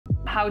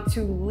how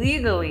to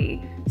legally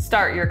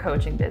start your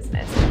coaching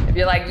business. If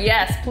you're like,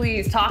 yes,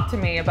 please talk to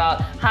me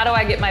about how do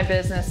I get my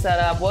business set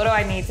up? What do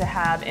I need to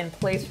have in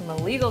place from a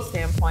legal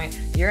standpoint?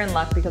 You're in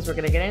luck because we're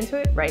gonna get into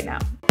it right now.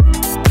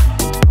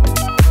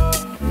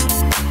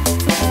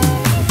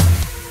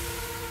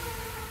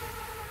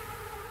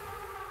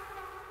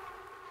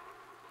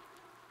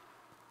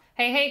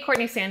 Hey,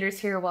 Courtney Sanders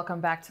here. Welcome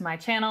back to my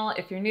channel.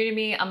 If you're new to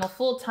me, I'm a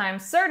full-time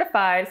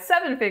certified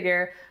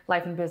 7-figure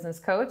life and business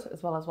coach,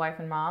 as well as wife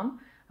and mom.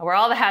 I wear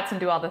all the hats and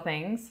do all the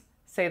things.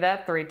 Say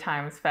that 3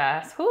 times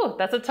fast. Whew,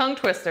 that's a tongue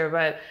twister,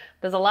 but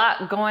there's a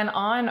lot going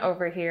on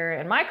over here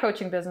in my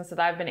coaching business that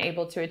I've been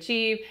able to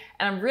achieve.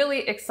 And I'm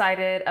really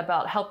excited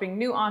about helping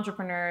new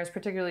entrepreneurs,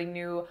 particularly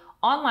new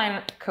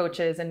online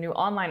coaches and new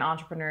online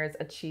entrepreneurs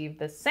achieve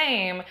the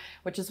same,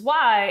 which is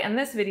why in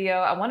this video,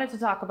 I wanted to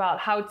talk about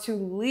how to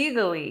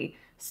legally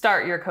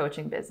start your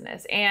coaching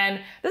business. And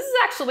this is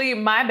actually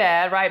my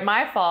bad, right?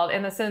 My fault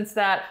in the sense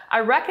that I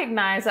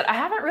recognize that I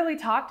haven't really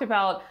talked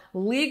about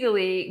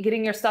legally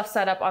getting your stuff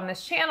set up on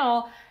this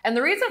channel. And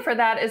the reason for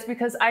that is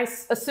because I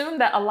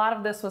assumed that a lot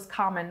of this was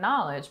common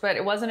knowledge, but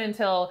it wasn't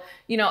until,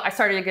 I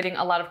started getting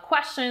a lot of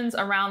questions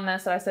around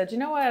this that I said, you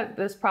know what,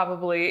 this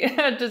probably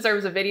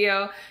deserves a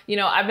video.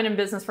 I've been in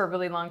business for a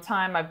really long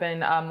time. I've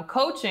been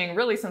coaching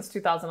really since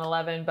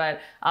 2011,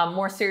 but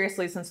more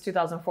seriously since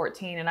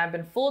 2014. And I've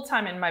been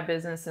full-time in my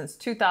business since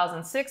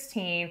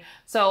 2016.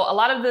 So a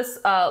lot of this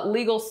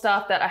legal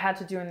stuff that I had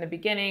to do in the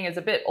beginning is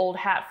a bit old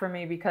hat for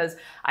me because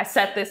I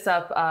set this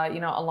up,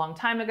 a long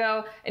time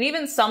ago. And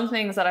even some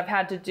things that I've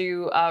had to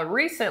do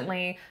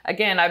recently,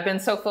 again, I've been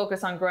so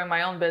focused on growing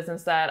my own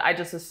business that I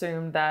just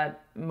assumed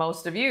that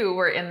most of you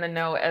were in the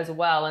know as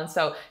well. And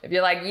so if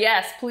you're like,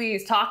 yes,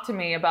 please talk to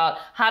me about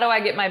how do I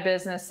get my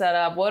business set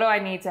up? What do I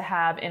need to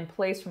have in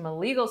place from a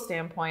legal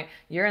standpoint?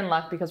 You're in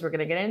luck because we're going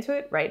to get into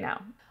it right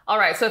now. All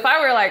right, so if I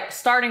were like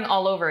starting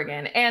all over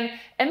again, and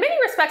in many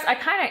respects, I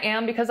kind of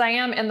am because I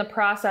am in the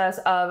process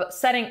of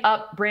setting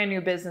up brand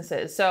new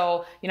businesses.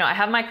 So, I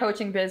have my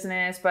coaching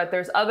business, but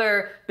there's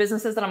other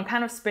businesses that I'm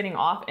kind of spinning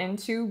off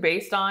into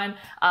based on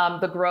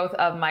the growth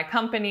of my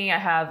company. I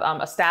have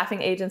a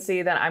staffing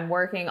agency that I'm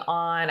working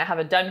on. I have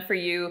a done for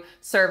you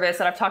service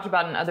that I've talked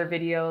about in other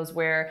videos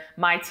where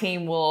my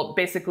team will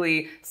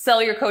basically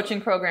sell your coaching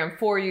program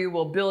for you.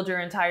 We'll build your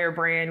entire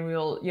brand.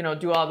 We'll,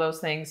 do all those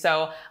things.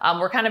 So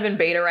we're kind of in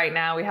beta right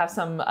now. We have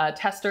some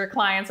tester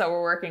clients that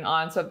we're working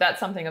on. So if that's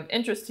something of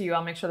interest to you,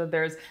 I'll make sure that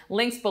there's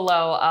links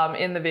below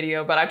in the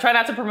video, but I try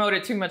not to promote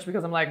it too much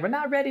because I'm like, we're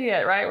not ready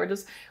yet, right? We're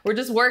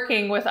just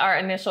working with our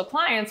initial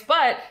clients,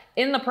 but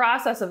in the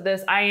process of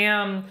this, I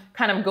am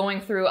kind of going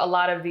through a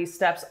lot of these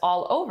steps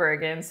all over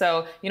again.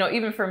 So,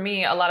 even for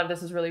me, a lot of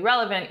this is really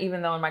relevant,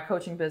 even though in my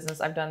coaching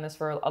business, I've done this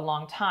for a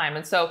long time.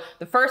 And so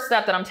the first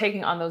step that I'm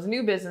taking on those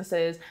new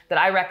businesses that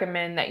I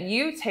recommend that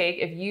you take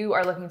if you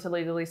are looking to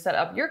legally set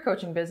up your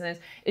coaching business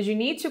is you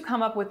need to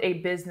come up with a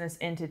business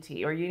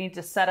entity, or you need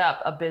to set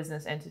up a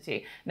business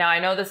entity. Now, I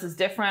know this is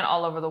different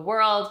all over the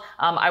world.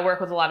 I work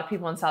with a lot of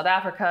people in South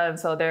Africa, and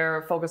so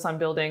they're focused on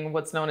building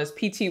what's known as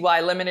PTY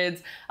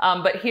Limiteds.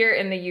 But here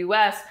in the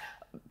US,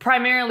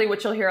 primarily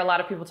what you'll hear a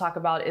lot of people talk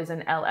about is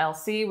an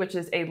LLC, which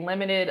is a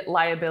limited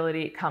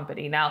liability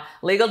company. Now,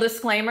 legal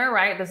disclaimer,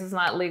 right? This is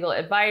not legal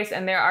advice,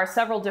 and there are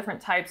several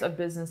different types of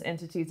business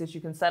entities that you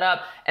can set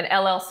up. An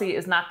LLC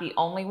is not the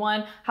only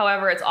one.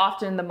 However, it's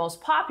often the most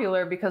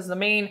popular because the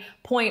main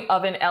point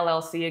of an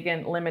LLC,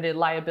 again, limited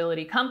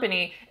liability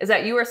company, is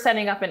that you are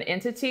setting up an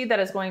entity that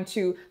is going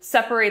to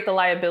separate the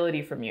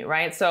liability from you,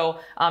 right? So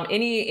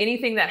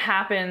anything that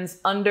happens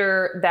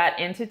under that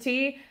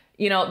entity,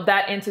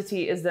 that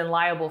entity is then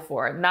liable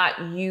for it, not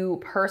you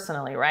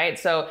personally, right?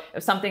 So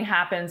if something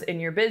happens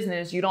in your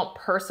business, you don't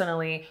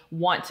personally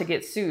want to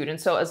get sued. And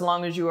so as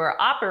long as you are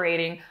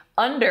operating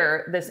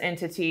under this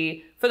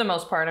entity, for the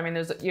most part, I mean,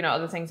 there's,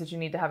 other things that you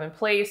need to have in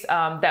place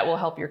that will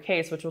help your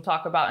case, which we'll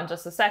talk about in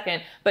just a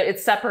second, but it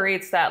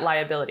separates that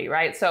liability,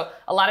 right? So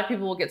a lot of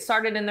people will get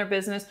started in their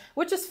business,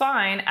 which is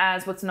fine,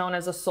 as what's known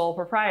as a sole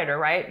proprietor,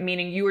 right?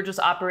 Meaning you are just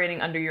operating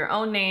under your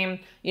own name,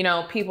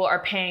 people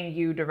are paying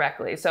you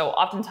directly. So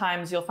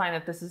oftentimes you'll find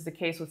that this is the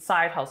case with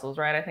side hustles,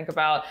 right? I think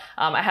about,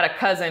 I had a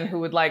cousin who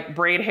would like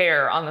braid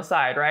hair on the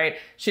side, right?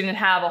 She didn't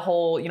have a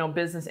whole,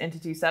 business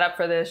entity set up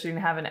for this. She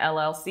didn't have an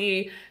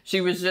LLC.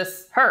 She was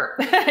just her,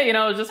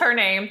 was just her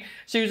name.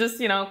 She was just,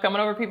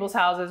 coming over people's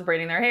houses,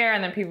 braiding their hair,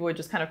 and then people would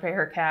just kind of pay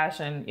her cash,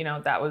 and,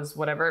 that was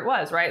whatever it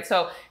was, right?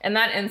 So in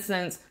that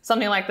instance,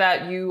 something like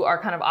that, you are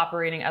kind of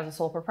operating as a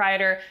sole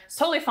proprietor. It's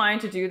totally fine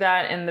to do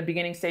that in the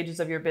beginning stages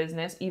of your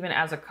business, even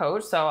as a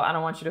coach. So I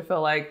don't want you to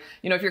feel like,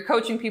 if you're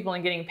coaching people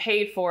and getting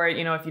paid for it,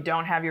 if you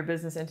don't have your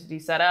business entity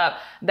set up,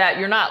 that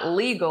you're not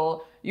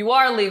legal. you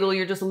are legal,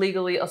 you're just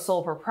legally a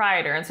sole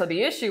proprietor. And so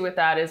the issue with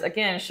that is,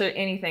 again, should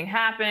anything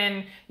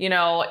happen,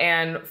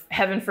 and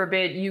heaven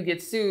forbid you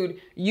get sued,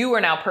 you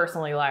are now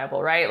personally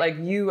liable, right? Like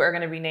you are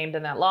going to be named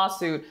in that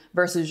lawsuit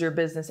versus your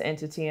business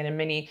entity. And in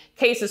many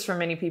cases, for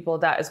many people,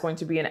 that is going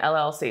to be an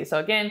LLC. So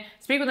again,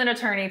 speak with an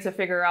attorney to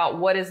figure out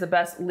what is the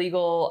best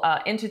legal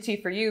entity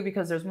for you,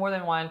 because there's more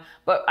than one.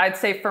 But I'd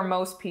say for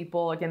most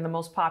people, again, the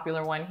most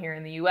popular one here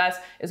in the US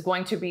is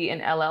going to be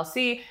an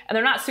LLC, and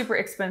they're not super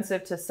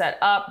expensive to set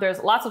up. There's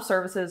lots of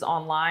services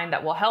online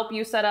that will help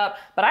you set up,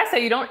 but I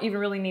say you don't even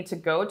really need to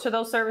go to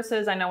those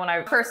services. I know when I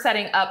was first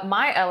setting up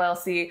my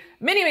LLC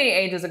many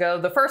ages ago,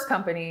 the first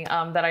company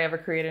that I ever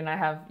created, and I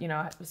have,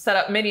 set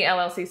up many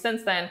LLCs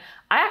since then,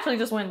 I actually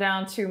just went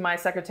down to my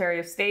Secretary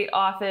of State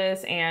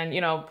office and,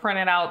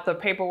 printed out the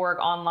paperwork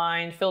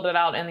online, filled it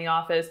out in the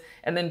office,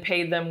 and then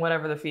paid them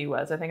whatever the fee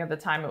was. I think at the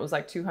time it was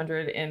like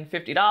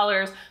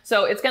 $250.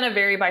 So it's going to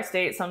vary by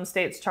state. Some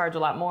states charge a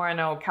lot more. I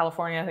know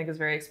California, I think, is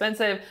very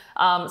expensive.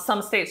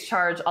 Some states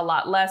charge a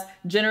lot less.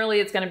 Generally,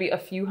 it's going to be a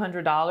few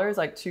 $100s,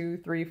 like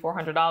 $200, $300,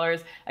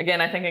 $400.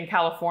 Again, I think in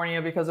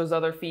California, because there's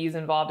other fees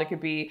involved, it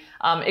could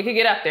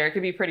get up there. It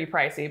could be pretty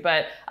pricey.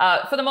 But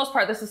for the most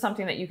part, this is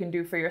something that you can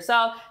do for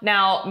yourself.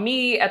 Now,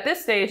 me at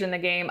this stage in the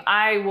game,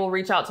 I will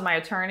reach out to my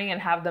attorney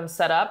and have them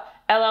set up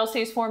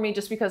LLCs for me,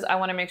 just because I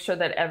want to make sure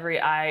that every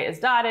I is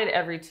dotted,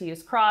 every T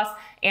is crossed,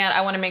 and I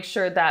want to make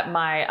sure that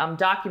my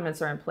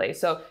documents are in place.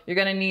 So you're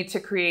going to need to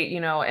create,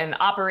 an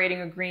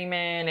operating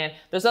agreement, and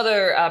there's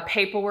other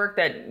paperwork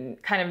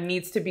that kind of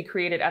needs to be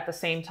created at the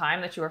same time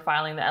that you are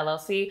filing the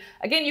LLC.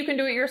 Again, you can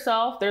do it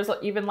yourself. There's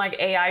even like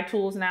AI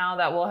tools now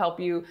that will help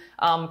you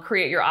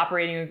create your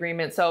operating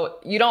agreement. So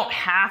you don't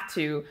have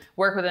to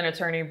work with an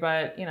attorney,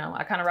 but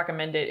I kind of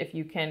recommend it if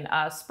you can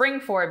spring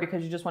for it,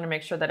 because you just want to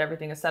make sure that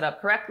everything is set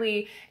up correctly.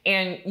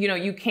 And,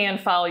 you can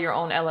file your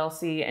own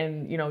LLC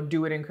and,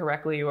 do it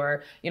incorrectly,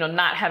 or,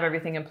 not have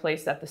everything in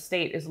place that the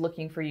state is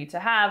looking for you to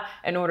have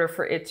in order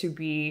for it to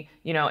be,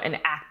 an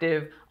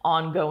active,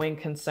 ongoing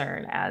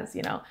concern, as,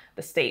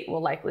 the state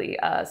will likely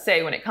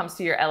say when it comes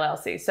to your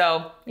LLC.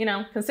 So,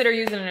 consider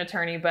using an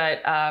attorney,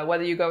 but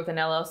whether you go with an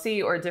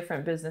LLC or a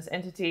different business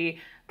entity,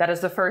 that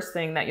is the first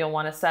thing that you'll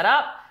want to set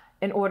up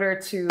in order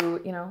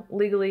to,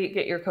 legally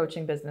get your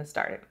coaching business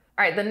started.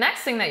 All right, the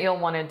next thing that you'll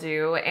want to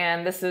do,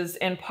 and this is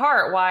in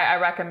part why I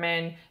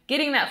recommend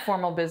getting that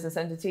formal business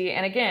entity.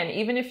 And again,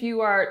 even if you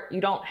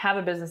don't have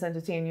a business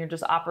entity and you're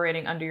just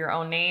operating under your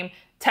own name,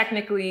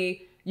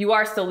 technically you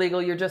are still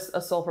legal. You're just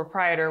a sole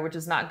proprietor, which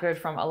is not good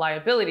from a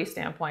liability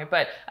standpoint.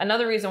 But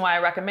another reason why I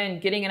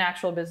recommend getting an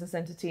actual business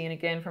entity, and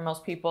again, for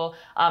most people,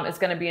 it's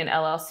going to be an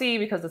LLC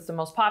because it's the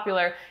most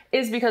popular,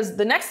 is because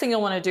the next thing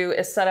you'll want to do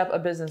is set up a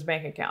business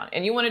bank account.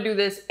 And you want to do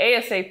this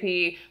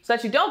ASAP so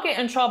that you don't get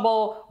in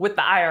trouble with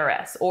the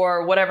IRS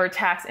or whatever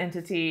tax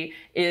entity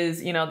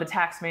is, the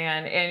tax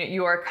man in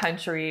your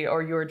country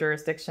or your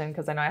jurisdiction,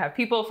 because I know I have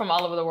people from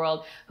all over the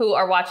world who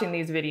are watching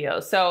these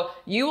videos. So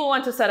you will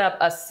want to set up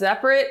a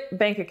separate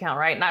bank account,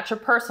 right? Not your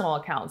personal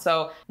account.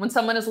 So when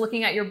someone is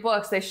looking at your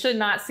books, they should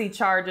not see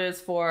charges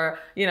for,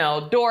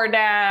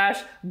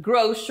 DoorDash,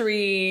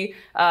 grocery,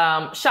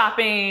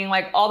 shopping,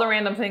 like all the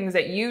random things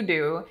that you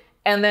do.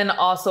 And then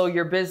also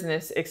your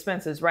business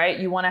expenses, right?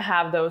 You want to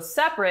have those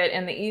separate,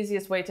 and the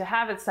easiest way to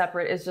have it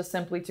separate is just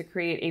simply to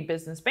create a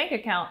business bank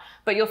account.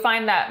 But you'll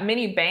find that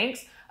many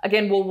banks,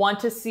 again, will want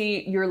to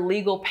see your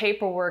legal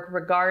paperwork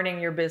regarding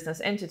your business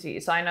entity.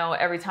 So I know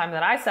every time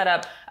that I set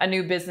up a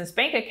new business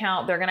bank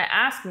account, they're going to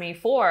ask me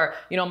for,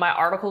 my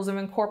articles of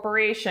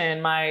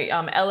incorporation, my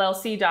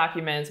LLC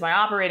documents, my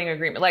operating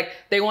agreement. Like,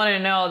 they want to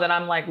know that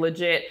I'm like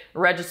legit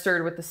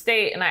registered with the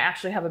state and I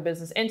actually have a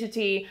business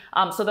entity.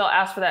 So they'll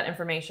ask for that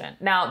information.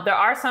 Now, there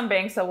are some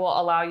banks that will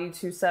allow you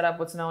to set up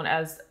what's known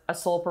as a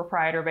sole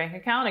proprietor bank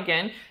account.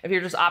 Again, if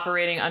you're just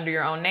operating under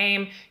your own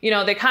name,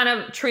 they kind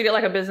of treat it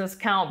like a business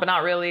account, but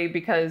not really,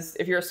 because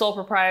if you're a sole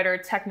proprietor,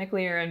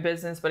 technically you're in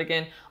business, but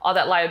again, all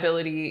that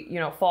liability,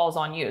 falls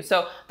on you.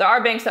 So there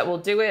are banks that will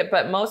do it,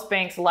 but most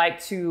banks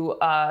like to,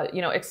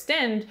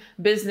 extend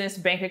business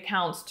bank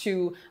accounts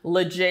to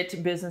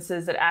legit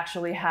businesses that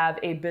actually have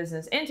a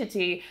business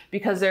entity,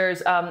 because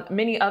there's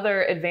many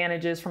other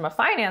advantages from a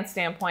finance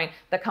standpoint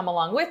that come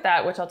along with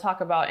that, which I'll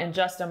talk about in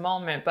just a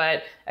moment.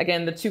 But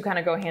again, the two kind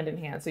of go hand in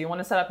hand. So you want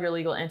to set up your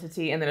legal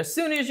entity, and then as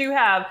soon as you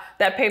have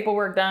that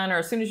paperwork done, or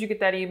as soon as you get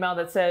that email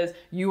that says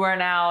you are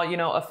now,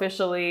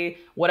 officially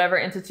whatever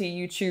entity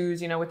you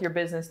choose, with your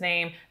business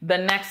name, the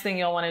next thing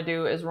you'll want to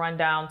do is run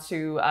down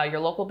to your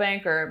local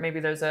bank, or maybe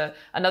there's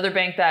another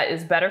bank that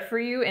is better for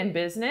you in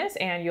business,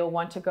 and you'll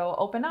want to go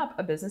open up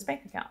a business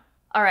bank account.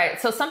 All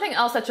right, so something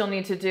else that you'll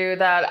need to do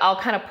that I'll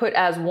kind of put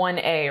as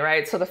 1A,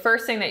 right? So the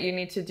first thing that you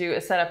need to do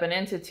is set up an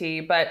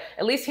entity, but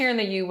at least here in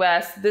the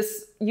US,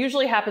 this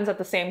usually happens at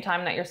the same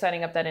time that you're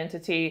setting up that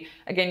entity.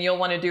 Again, you'll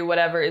want to do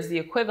whatever is the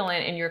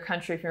equivalent in your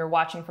country if you're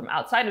watching from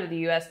outside of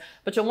the US,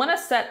 but you'll want to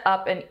set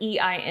up an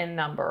EIN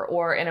number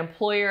or an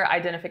employer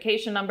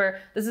identification number.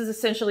 This is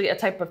essentially a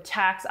type of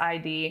tax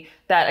ID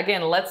that,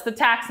 again, lets the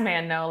tax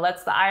man know,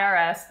 lets the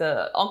IRS,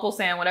 the Uncle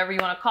Sam, whatever you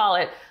want to call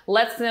it,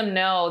 lets them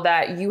know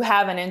that you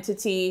have an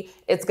entity,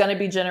 it's going to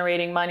be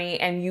generating money,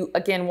 and you,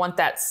 again, want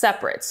that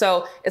separate.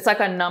 So it's like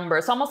a number.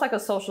 It's almost like a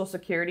social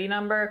security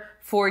number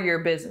for your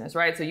business,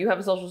 right? So you have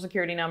a social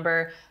security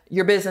number,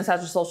 your business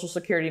has a social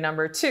security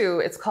number too.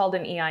 It's called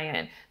an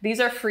EIN. These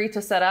are free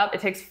to set up.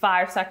 It takes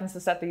 5 seconds to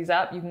set these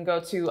up. You can go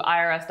to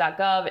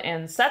irs.gov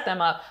and set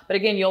them up. But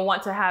again, you'll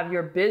want to have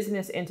your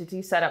business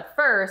entity set up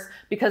first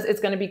because it's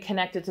going to be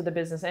connected to the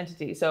business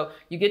entity. So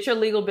you get your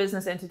legal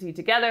business entity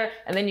together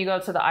and then you go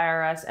to the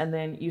IRS and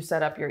then you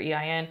set up your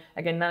EIN.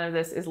 Again, none of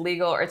this is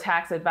legal or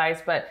tax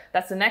advice, but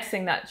that's the next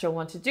thing that you'll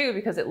want to do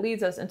because it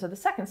leads us into the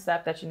second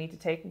step that you need to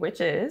take, which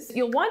is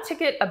you'll want to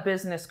get a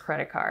business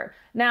credit card.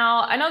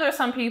 Now, I know there's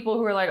some people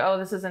who are like, oh,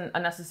 this isn't a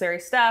necessary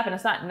step and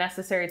it's not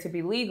necessary to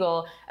be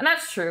legal. And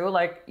that's true.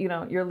 Like, you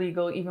know, you're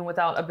legal even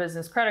without a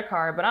business credit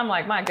card. But I'm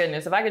like, my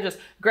goodness, if I could just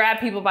grab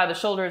people by the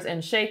shoulders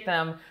and shake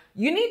them,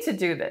 you need to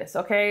do this,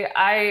 okay?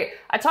 I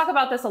talk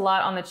about this a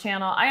lot on the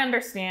channel. I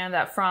understand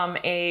that from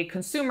a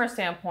consumer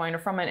standpoint or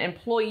from an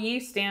employee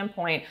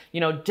standpoint, you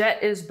know,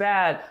 debt is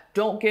bad.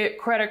 Don't get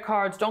credit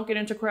cards. Don't get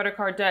into credit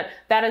card debt.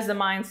 That is the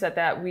mindset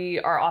that we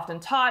are often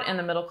taught in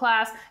the middle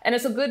class. And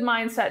it's a good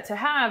mindset to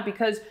have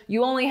because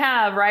you only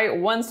have, right,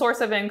 one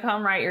source of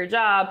income, right, your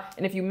job.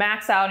 And if you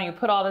max out and you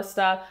put all this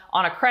stuff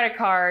on a credit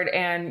card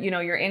and, you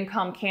know, your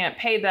income can't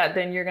pay that,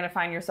 then you're going to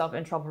find yourself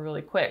in trouble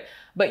really quick.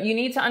 But you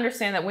need to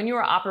understand that when you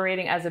are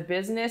operating as a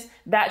business,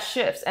 that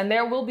shifts. And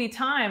there will be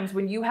times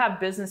when you have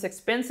business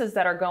expenses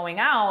that are going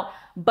out,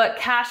 but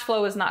cash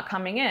flow is not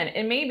coming in.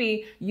 And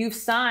maybe you've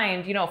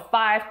signed, you know,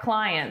 5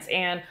 clients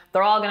and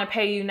they're all going to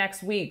pay you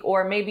next week.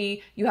 Or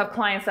maybe you have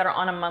clients that are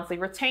on a monthly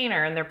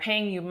retainer and they're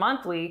paying you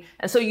monthly.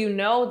 And so you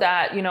know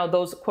that, you know,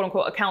 those quote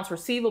unquote accounts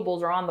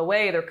receivables are on the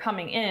way, they're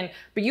coming in,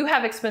 but you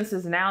have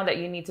expenses now that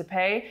you need to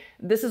pay.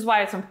 This is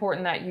why it's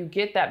important that you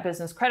get that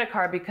business credit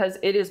card because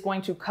it is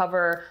going to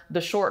cover the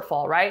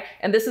shortfall, right?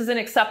 And this is an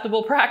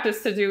acceptable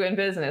practice to do in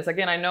business.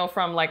 Again, I know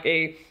from like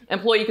a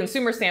employee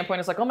consumer standpoint,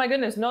 it's like, oh my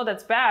goodness, no,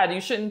 that's bad. You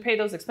shouldn't pay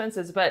those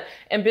expenses. But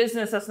in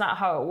business, that's not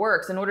how it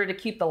works. In order to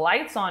keep the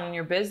lights on in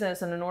your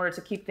business and in order to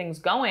keep things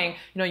going,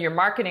 you know, your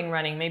marketing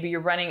running, maybe you're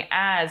running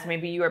ads,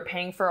 maybe you are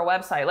paying for a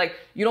website. Like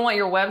you don't want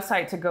your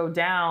website to go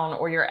down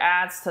or your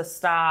ads to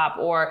stop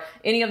or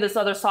any of this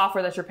other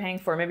software that you're paying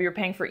for. Maybe you're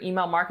paying for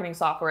email marketing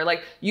software.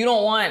 Like you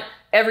don't want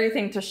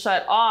everything to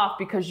shut off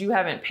because you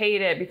haven't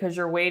paid it because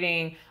you're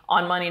waiting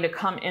on money to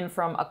come in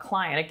from a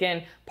client.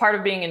 Again, part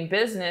of being in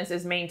business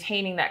is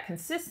maintaining that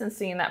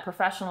consistency and that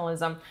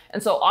professionalism.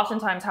 And so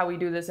oftentimes how we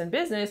do this in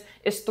business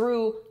is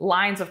through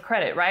lines of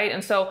credit, right?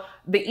 And so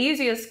the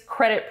easiest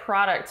credit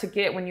product to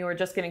get when you are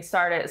just getting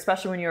started,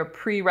 especially when you're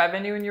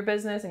pre-revenue in your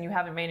business and you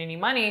haven't made any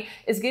money,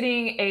 is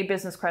getting a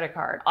business credit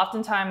card.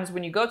 Oftentimes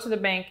when you go to the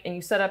bank and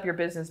you set up your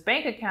business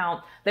bank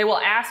account, they will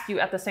ask you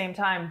at the same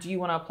time, do you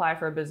want to apply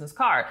for a business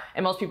card?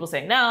 And most people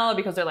say no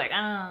because they're like,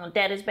 oh,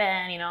 debt is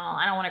bad, you know,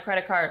 I don't want a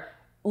credit card.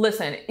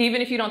 Listen,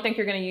 even if you don't think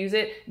you're going to use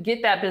it,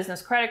 get that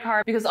business credit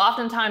card because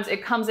oftentimes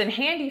it comes in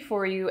handy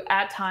for you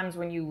at times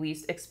when you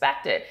least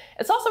expect it.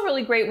 It's also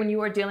really great when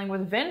you are dealing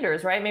with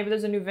vendors, right? Maybe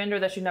there's a new vendor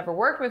that you never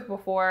worked with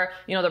before.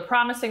 You know, they're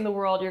promising the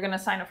world you're going to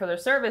sign up for their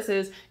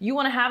services. You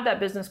want to have that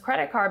business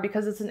credit card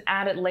because it's an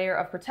added layer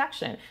of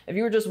protection. If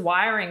you were just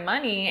wiring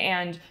money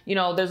and, you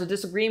know, there's a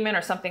disagreement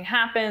or something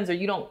happens or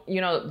you don't, you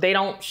know, they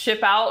don't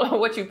ship out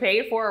what you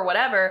paid for or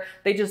whatever,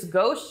 they just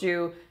ghost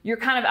you, you're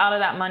kind of out of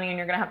that money and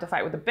you're going to have to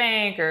fight with the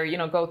bank or, you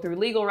know, go through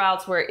legal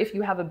routes where if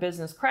you have a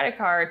business credit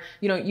card,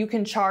 you know, you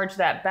can charge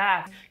that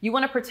back. You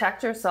want to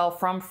protect yourself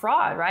from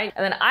fraud, right?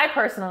 And then I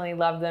personally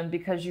love them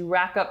because you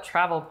rack up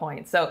travel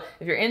points. So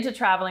if you're into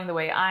traveling the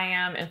way I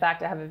am, in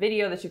fact, I have a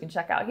video that you can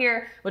check out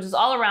here, which is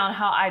all around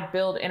how I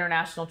build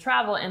international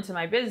travel into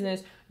my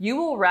business. You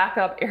will rack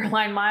up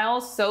airline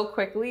miles so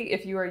quickly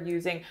if you are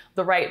using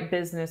the right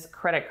business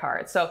credit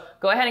card. So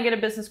go ahead and get a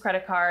business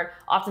credit card.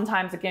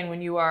 Oftentimes, again, when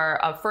you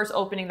are first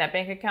opening that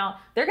bank account,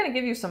 they're going to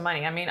give you some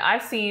money. I mean,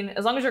 I've seen,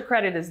 as long as your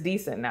credit is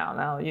decent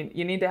now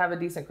you need to have a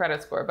decent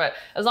credit score, but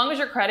as long as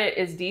your credit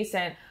is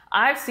decent,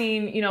 I've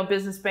seen, you know,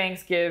 business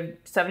banks give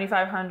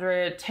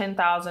 $7,500,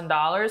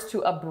 $10,000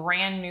 to a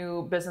brand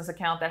new business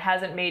account that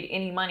hasn't made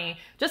any money,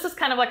 just as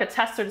kind of like a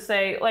tester to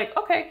say, like,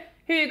 okay,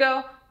 here you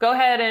go. Go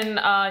ahead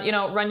and, you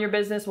know, run your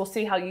business. We'll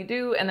see how you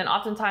do. And then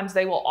oftentimes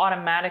they will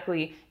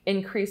automatically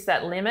increase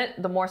that limit.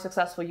 The more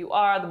successful you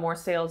are, the more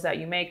sales that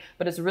you make.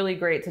 But it's really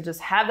great to just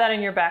have that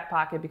in your back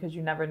pocket because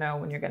you never know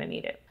when you're going to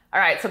need it. All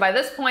right, so by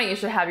this point, you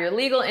should have your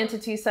legal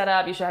entity set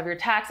up, you should have your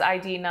tax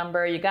ID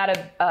number, you got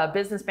a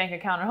business bank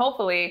account, and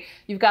hopefully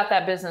you've got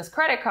that business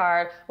credit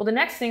card. Well, the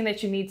next thing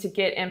that you need to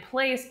get in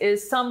place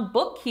is some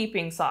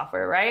bookkeeping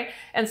software, right?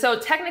 And so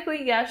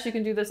technically, yes, you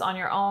can do this on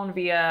your own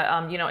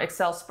via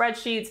Excel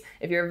spreadsheets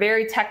if you're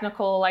very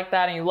technical like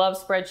that and you love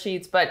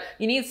spreadsheets, but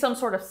you need some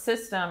sort of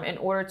system in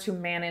order to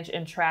manage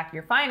and track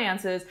your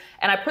finances.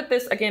 And I put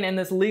this again in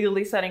this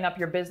legally setting up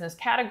your business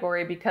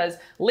category because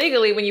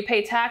legally, when you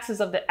pay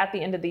taxes at the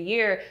end of the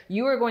year,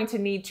 you are going to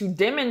need to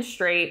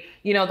demonstrate,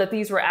 that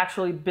these were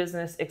actually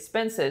business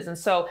expenses. And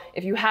so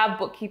if you have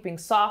bookkeeping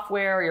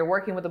software or you're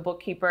working with a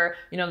bookkeeper,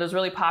 there's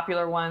really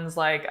popular ones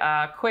like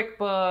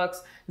QuickBooks,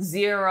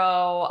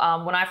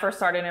 Xero. When I first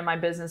started in my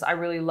business, I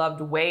really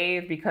loved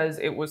Wave because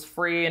it was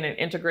free and it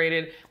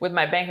integrated with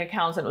my bank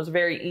accounts and it was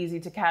very easy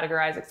to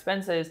categorize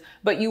expenses.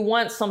 But you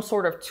want some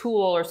sort of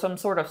tool or some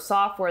sort of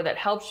software that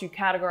helps you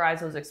categorize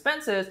those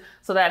expenses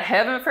so that,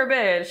 heaven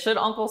forbid, should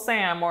Uncle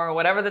Sam or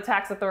whatever the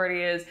tax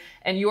authority is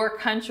in your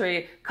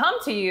country come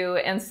to you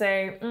and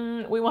say,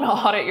 we want to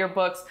audit your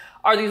books.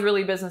 Are these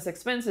really business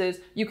expenses?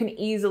 You can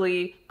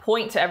easily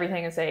point to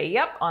everything and say,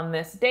 yep, on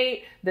this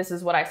date, this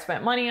is what I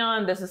spent money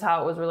on. This is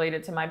how it was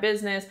related to my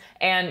business.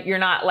 And you're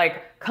not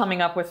like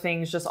coming up with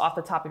things just off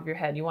the top of your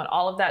head. You want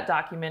all of that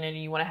documented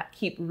and you want to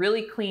keep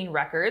really clean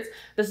records.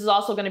 This is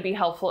also going to be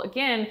helpful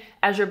again,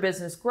 as your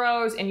business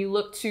grows and you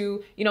look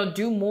to,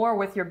 do more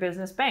with your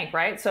business bank,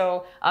 right?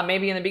 So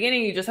maybe in the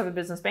beginning, you just have a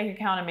business bank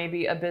account and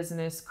maybe a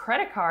business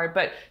credit card,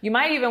 but you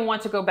might even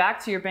want to go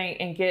back to your bank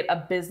and get a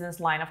business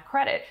line of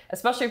credit,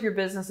 especially if your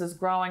business is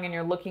growing and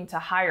you're looking to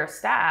hire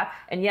staff.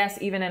 And yes,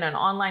 even in an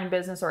online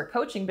business or a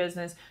coaching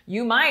business,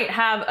 you might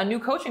have a new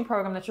coaching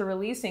program that you're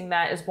releasing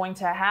that is going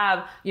to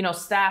have,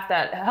 staff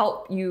that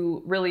help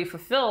you really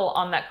fulfill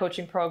on that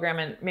coaching program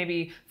and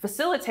maybe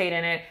facilitate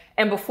in it.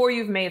 And before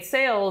you've made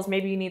sales,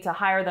 maybe you need to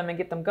hire them and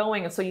get them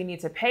going. And so you need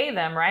to pay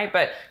them, right?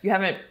 But you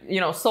haven't,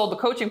 sold the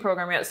coaching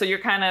program yet. So you're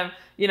kind of,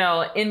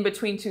 in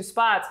between two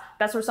spots.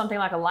 That's where something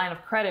like a line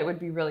of credit would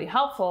be really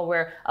helpful,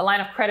 where a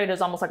line of credit is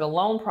almost like a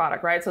loan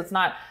product, right? So it's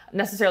not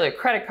necessarily a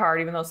credit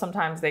card, even though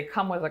sometimes they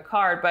come with a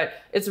card, but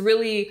it's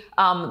really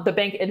the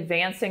bank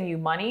advancing you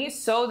money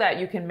so that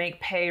you can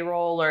make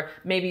payroll or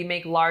maybe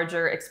make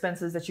larger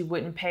expenses that you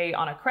wouldn't pay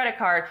on a credit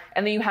card.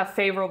 And then you have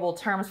favorable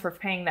terms for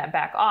paying that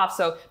back off.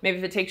 So maybe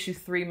if it takes you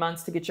 3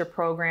 months to get your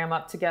program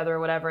up together or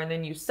whatever, and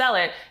then you sell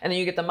it and then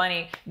you get the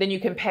money, then you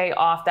can pay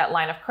off that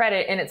line of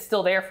credit and it's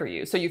still there for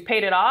you. So you've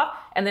paid it off.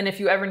 And then if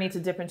you ever need to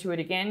dip into it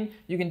again,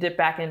 you can dip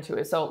back into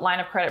it. So line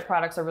of credit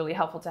products are really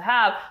helpful to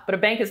have, but a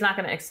bank is not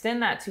going to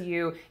extend that to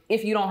you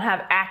if you don't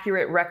have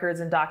accurate records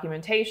and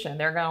documentation.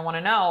 They're going to want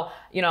to know,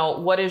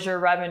 what is your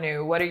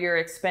revenue? What are your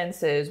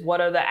expenses?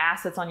 What are the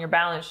assets on your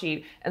balance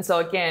sheet? And so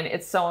again,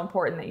 it's so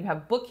important that you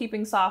have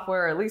bookkeeping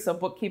software, or at least a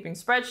bookkeeping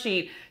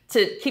spreadsheet,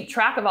 to keep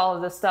track of all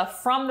of this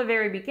stuff from the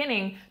very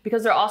beginning,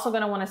 because they're also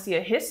going to want to see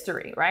a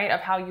history, right,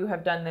 of how you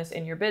have done this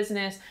in your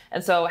business.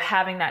 And so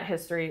having that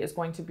history is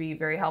going to be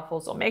very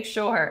helpful. So make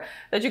sure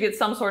that you get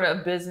some sort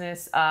of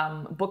business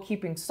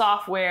bookkeeping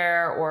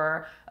software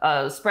or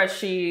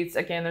spreadsheets.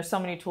 Again, there's so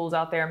many tools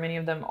out there. Many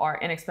of them are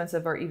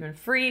inexpensive or even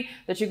free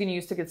that you can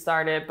use to get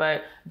started,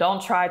 but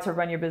don't try to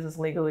run your business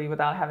legally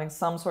without having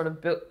some sort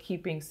of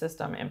bookkeeping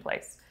system in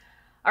place.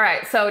 All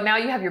right, so now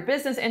you have your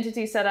business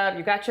entity set up,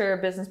 you got your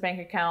business bank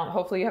account,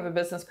 hopefully you have a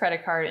business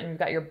credit card, and you've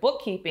got your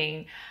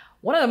bookkeeping.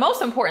 One of the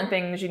most important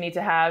things you need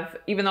to have,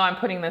 even though I'm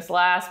putting this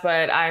last,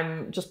 but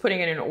I'm just putting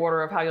it in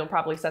order of how you'll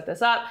probably set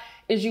this up,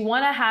 is you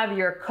want to have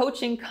your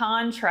coaching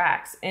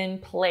contracts in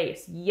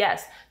place.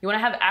 Yes, you want to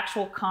have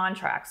actual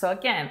contracts. So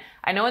again,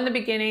 I know in the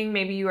beginning,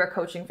 maybe you are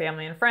coaching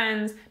family and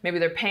friends, maybe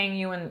they're paying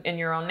you in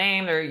your own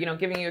name, they're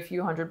giving you a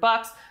few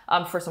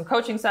 $100 for some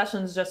coaching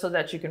sessions just so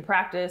that you can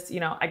practice.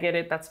 I get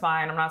it, that's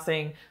fine. I'm not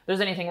saying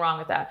there's anything wrong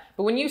with that.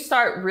 But when you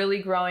start really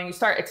growing, you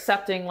start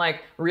accepting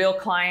like real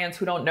clients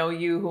who don't know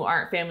you, who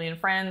aren't family and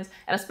friends,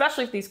 and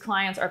especially if these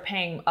clients are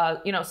paying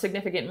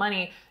significant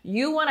money,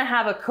 you want to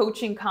have a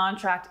coaching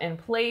contract in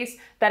place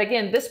that,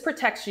 again, this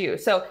protects you.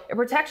 So it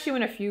protects you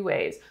in a few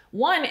ways.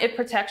 One, it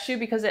protects you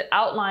because it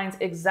outlines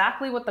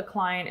exactly what the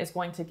client is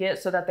going to get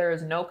so that there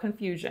is no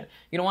confusion.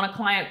 You don't want a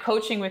client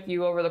coaching with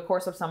you over the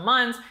course of some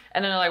months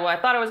and then they're like, well,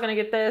 I thought I was going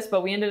to get this,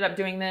 but we ended up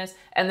doing this.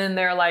 And then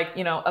they're like,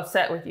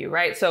 upset with you,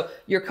 right? So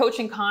your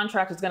coaching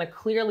contract is going to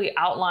clearly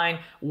outline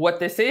what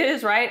this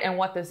is, right? And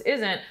what this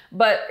isn't.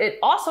 But it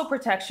also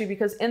protects you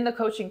because in the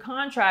coaching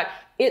contract,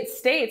 it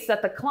states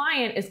that the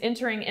client is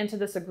entering into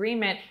this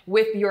agreement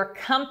with your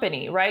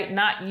company, right?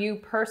 Not you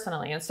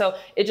personally. And so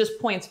it just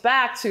points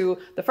back to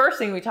the first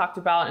thing we talked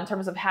about in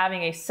terms of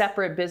having a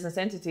separate business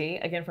entity.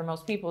 Again, for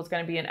most people, it's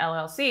going to be an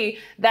LLC.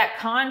 That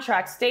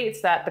contract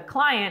states that the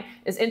client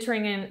is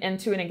entering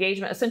into an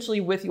engagement essentially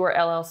with your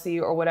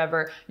LLC or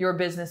whatever your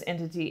business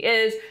entity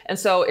is. And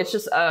so it's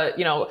just,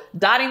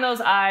 dotting those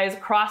I's,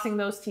 crossing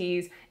those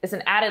T's. It's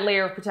an added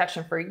layer of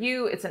protection for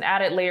you. It's an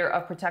added layer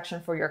of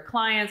protection for your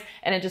clients.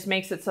 And it just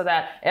makes it so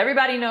that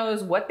everybody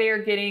knows what they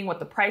are getting, what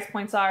the price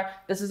points are.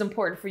 This is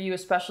important for you,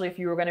 especially especially if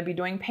you were going to be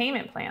doing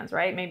payment plans,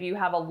 right? Maybe you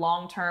have a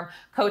long-term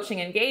coaching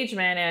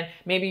engagement and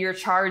maybe you're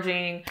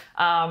charging,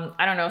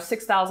 I don't know,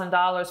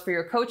 $6,000 for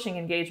your coaching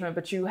engagement,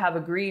 but you have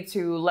agreed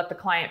to let the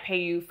client pay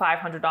you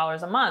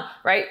 $500 a month,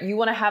 right? You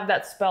want to have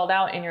that spelled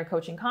out in your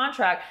coaching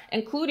contract,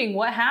 including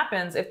what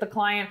happens if the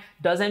client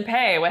doesn't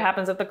pay, what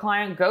happens if the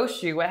client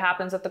ghosts you, what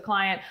happens if the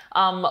client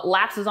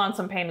lapses on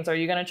some payments, are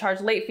you going to charge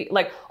late fee?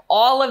 Like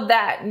all of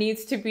that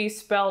needs to be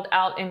spelled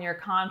out in your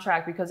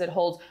contract because it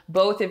holds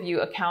both of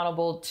you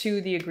accountable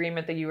to the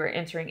agreement that you are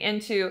entering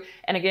into.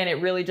 And again,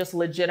 it really just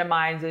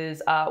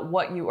legitimizes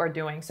what you are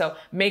doing. So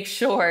make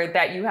sure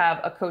that you have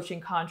a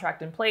coaching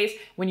contract in place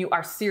when you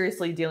are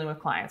seriously dealing with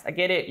clients. I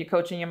get it. You're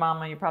coaching your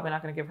mama. You're probably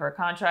not going to give her a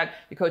contract.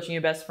 You're coaching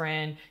your best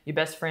friend, your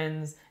best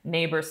friend's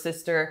neighbor,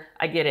 sister.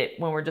 I get it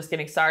when we're just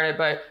getting started,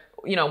 but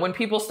when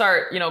people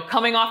start,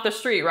 coming off the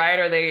street, right?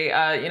 Or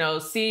they,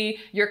 see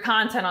your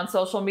content on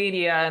social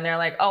media and they're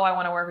like, oh, I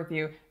want to work with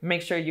you.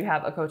 Make sure you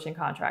have a coaching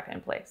contract in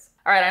place.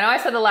 All right. I know I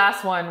said the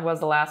last one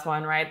was the last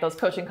one, right? Those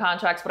coaching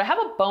contracts, but I have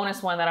a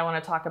bonus one that I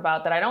want to talk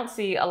about that I don't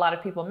see a lot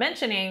of people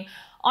mentioning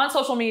on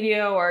social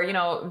media or,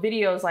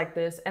 videos like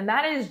this. And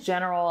that is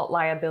general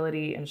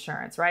liability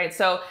insurance, right?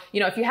 So,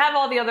 if you have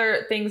all the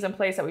other things in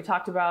place that we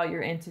talked about,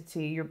 your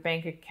entity, your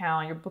bank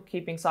account, your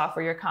bookkeeping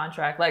software, your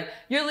contract, like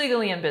you're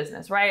legally in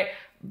business, right?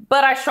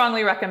 But I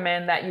strongly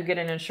recommend that you get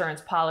an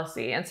insurance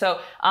policy. And so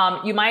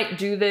you might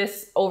do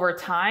this over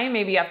time,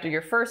 maybe after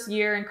your first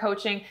year in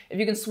coaching. If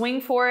you can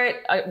swing for it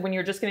when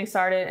you're just getting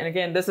started. And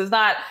again, this is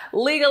not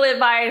legal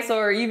advice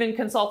or even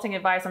consulting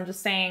advice. I'm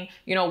just saying,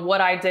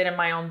 what I did in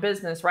my own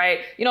business, right?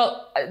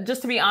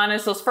 Just to be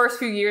honest, those first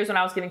few years when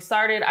I was getting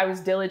started, I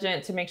was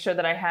diligent to make sure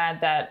that I had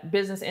that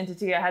business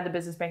entity, I had the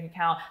business bank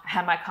account, I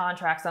had my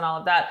contracts and all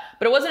of that.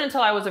 But it wasn't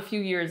until I was a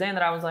few years in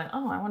that I was like,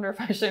 oh, I wonder if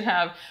I should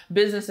have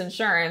business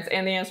insurance.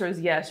 And the answer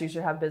is yes, you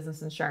should have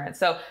business insurance.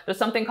 So there's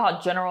something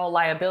called general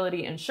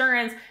liability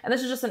insurance. And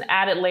this is just an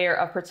added layer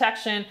of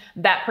protection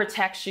that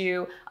protects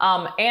you.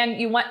 And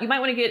you might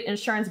want to get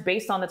insurance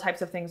based on the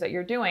types of things that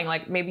you're doing.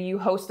 Like maybe you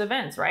host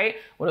events, right?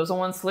 What if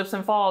someone slips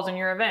and falls in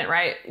your event,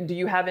 right? Do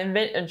you have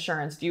event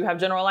insurance? Do you have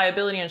general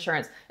liability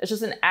insurance? It's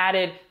just an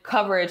added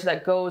coverage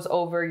that goes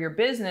over your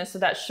business so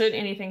that should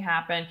anything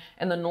happen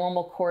in the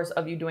normal course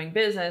of you doing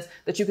business,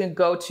 that you can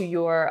go to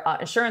your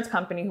insurance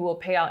company who will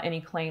pay out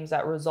any claims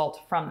that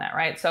result from that,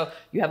 right? So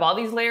you have all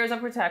these layers of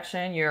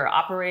protection. You're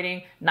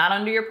operating not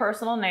under your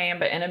personal name,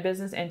 but in a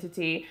business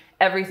entity.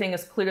 Everything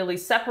is clearly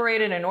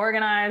separated and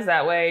organized.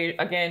 That way,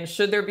 again,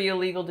 should there be a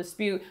legal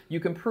dispute, you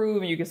can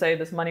prove and you can say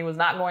this money was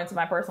not going to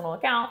my personal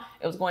account.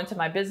 It was going to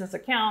my business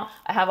account.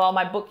 I have all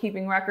my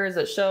bookkeeping records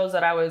that shows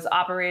that I was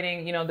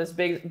operating, this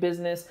big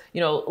business,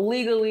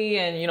 legally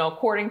and,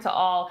 according to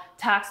all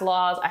tax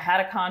laws. I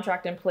had a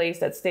contract in place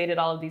that stated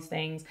all of these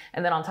things.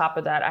 And then on top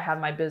of that, I have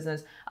my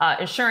business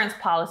insurance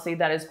policy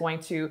that is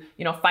going to,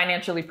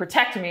 financially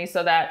protect me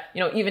so that,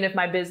 even if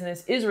my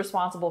business is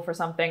responsible for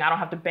something, I don't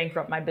have to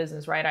bankrupt my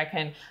business, right? I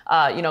can,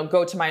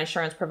 go to my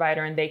insurance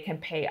provider and they can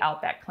pay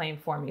out that claim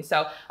for me.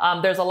 So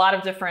there's a lot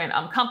of different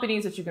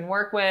companies that you can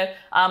work with.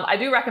 I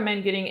do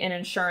recommend getting an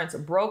insurance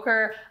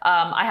broker.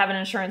 I have an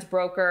insurance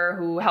broker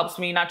who helps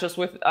me not just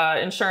with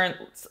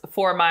insurance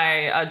for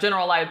my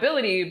general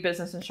liability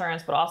business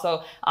insurance, but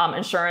also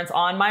insurance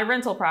on my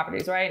rental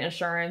properties, right?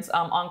 Insurance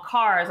on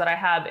cars that I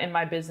have in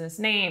my business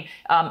name,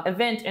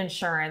 event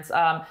insurance.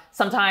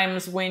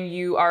 Sometimes when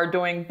you are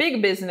doing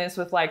big business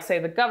with like, say,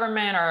 the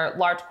government or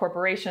large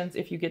corporations,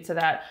 if you get to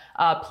that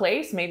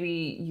place,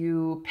 maybe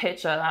you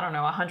pitch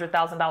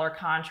 $100,000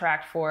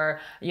 contract for,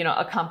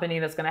 a company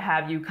that's going to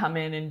have you come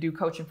in and do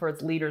coaching for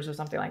its leaders or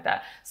something like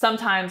that.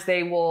 Sometimes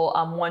they will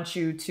want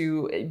you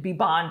to be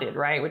bonded,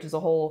 right? Which is a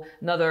whole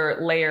another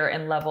layer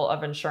and level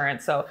of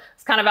insurance. So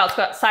it's kind of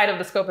outside of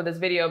the scope of this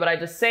video, but I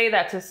just say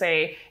that to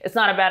say it's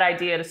not a bad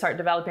idea to start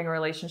developing a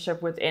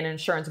relationship with an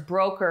insurance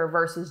broker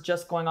versus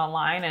just going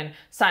online and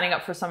signing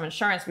up for some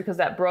insurance, because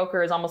that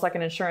broker is almost like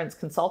an insurance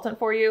consultant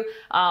for you.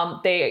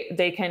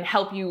 They can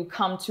help you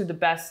come to the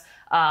best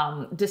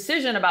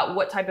decision about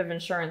what type of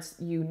insurance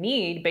you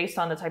need based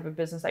on the type of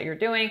business that you're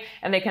doing.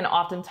 And they can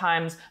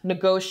oftentimes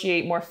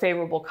negotiate more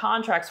favorable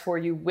contracts for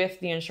you with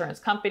the insurance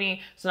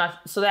company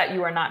so that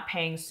you are not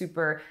paying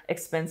super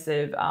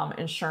expensive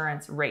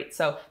insurance rates.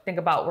 So think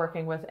about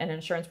working with an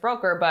insurance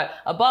broker, but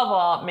above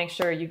all, make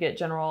sure you get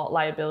general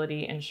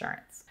liability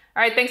insurance.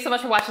 All right, thanks so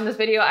much for watching this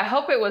video. I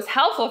hope it was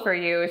helpful for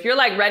you. If you're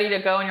like ready to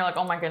go and you're like,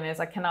 oh my goodness,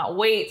 I cannot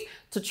wait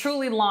to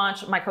truly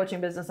launch my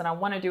coaching business and I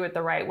want to do it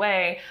the right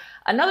way.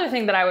 Another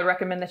thing that I would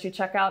recommend that you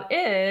check out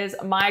is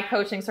my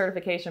coaching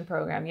certification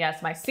program.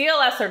 Yes, my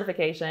CLS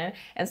certification,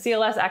 and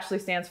CLS actually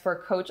stands for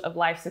Coach of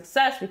Life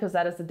Success because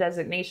that is the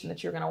designation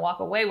that you're going to walk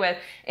away with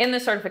in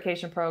the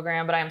certification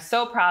program. But I am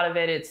so proud of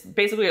it. It's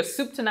basically a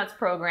soup to nuts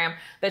program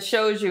that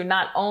shows you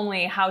not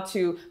only how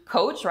to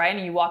coach, right?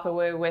 And you walk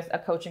away with a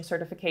coaching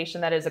certification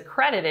that is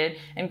accredited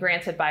and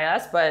granted by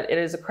us, but it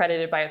is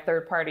accredited by a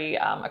third-party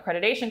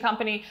accreditation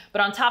company.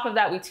 But on top of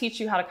that, we teach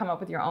you how to come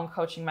up with your own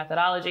coaching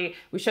methodology.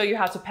 We show you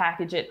how to package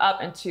package it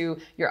up into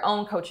your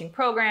own coaching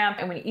program.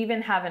 And we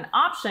even have an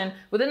option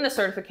within the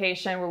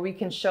certification where we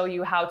can show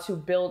you how to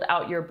build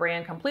out your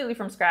brand completely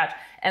from scratch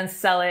and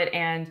sell it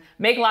and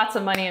make lots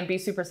of money and be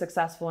super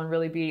successful and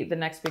really be the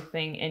next big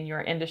thing in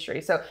your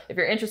industry. So if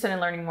you're interested in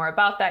learning more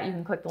about that, you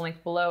can click the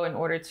link below in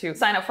order to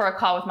sign up for a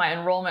call with my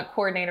enrollment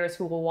coordinators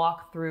who will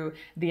walk through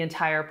the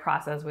entire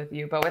process with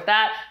you. But with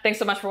that, thanks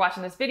so much for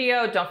watching this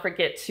video. Don't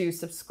forget to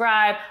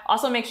subscribe.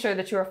 Also make sure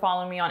that you are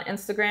following me on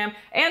Instagram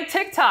and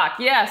TikTok.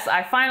 Yes,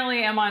 I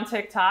finally am on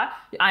TikTok.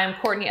 I am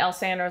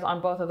CourtneyLSanders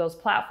on both of those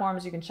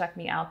platforms. You can check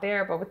me out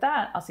there. But with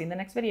that, I'll see you in the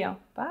next video.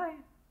 Bye.